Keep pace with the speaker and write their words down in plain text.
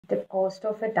The cost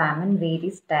of a diamond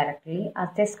varies directly as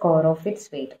the score of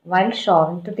its weight. While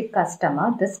showing to the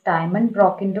customer, this diamond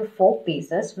broke into 4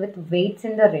 pieces with weights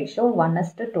in the ratio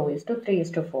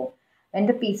 1:2:3:4. When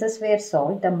the pieces were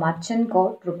sold, the merchant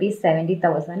got rupees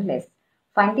 70,000 less.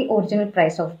 Find the original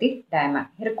price of the diamond.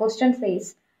 Here question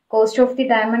says, cost of the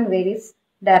diamond varies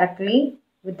directly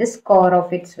with the score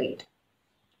of its weight,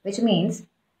 which means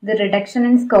the reduction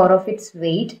in score of its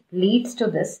weight leads to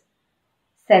this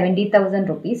 70,000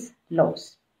 rupees loss.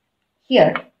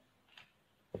 Here,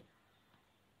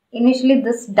 initially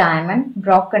this diamond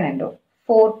broken into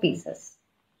 4 pieces.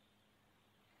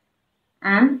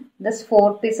 And this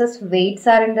 4 pieces weights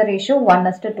are in the ratio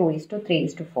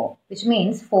 1:2:3:4, which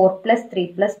means 4 plus 3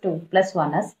 plus 2 plus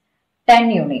 1 is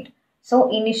 10 unit. So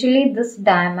initially this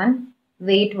diamond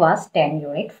weight was 10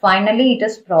 unit. Finally it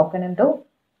is broken into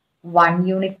 1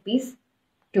 unit piece,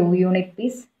 2 unit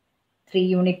piece, 3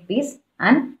 unit piece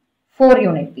and 4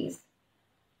 unit piece.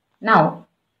 Now,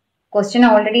 question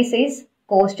already says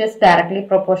cost is directly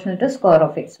proportional to square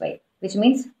of its weight, which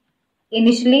means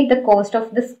initially the cost of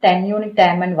this 10 unit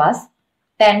diamond was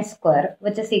 10 square,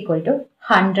 which is equal to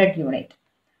 100 unit.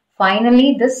 Finally,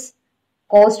 this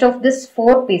cost of this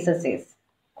 4 pieces is,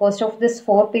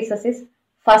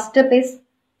 first piece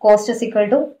cost is equal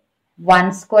to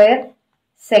 1 square,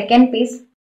 second piece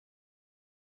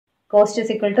cost is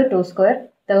equal to 2 square,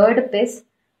 third piece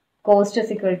cost is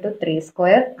equal to 3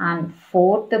 square and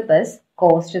fourth piece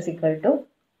cost is equal to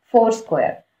 4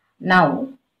 square. Now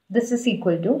this is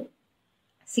equal to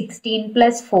 16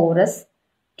 plus 4 is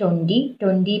 20,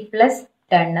 20 plus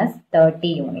 10 is 30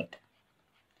 unit.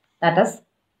 That is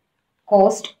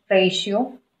cost ratio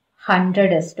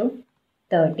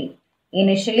 100:30.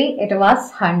 Initially it was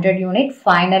 100 unit.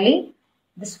 Finally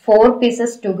this 4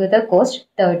 pieces together cost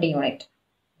 30 unit.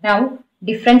 Now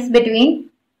difference between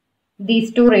these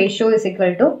two ratio is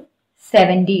equal to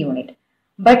 70 unit.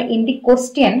 But in the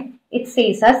question it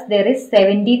says us there is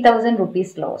 70,000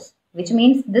 rupees loss, which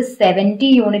means this 70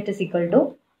 unit is equal to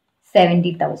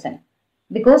 70,000.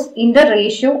 Because in the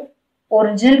ratio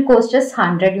original cost is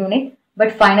 100 unit,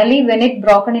 but finally when it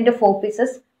broken into 4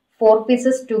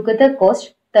 pieces together cost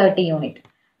 30 unit.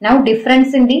 Now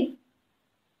difference in the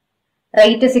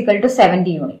rate is equal to 70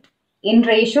 unit. In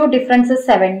ratio difference is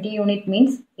 70 unit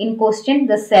means in question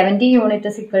the 70 unit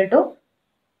is equal to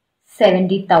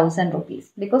 70,000 rupees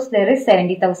because there is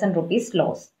 70,000 rupees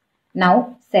loss. Now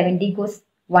 70 goes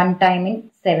one time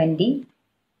in 70.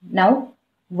 Now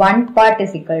one part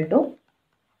is equal to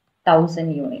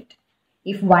 1000 unit.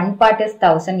 If one part is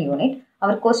 1000 unit,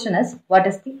 our question is what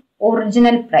is the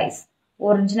original price?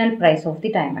 Original price of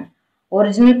the diamond.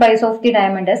 Original price of the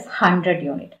diamond is 100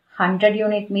 unit. 100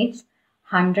 unit means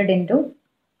 100 into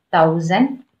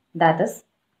 1000, that is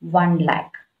 1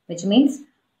 lakh, which means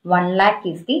 1 lakh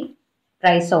is the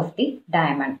price of the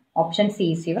diamond. Option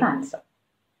C is your answer.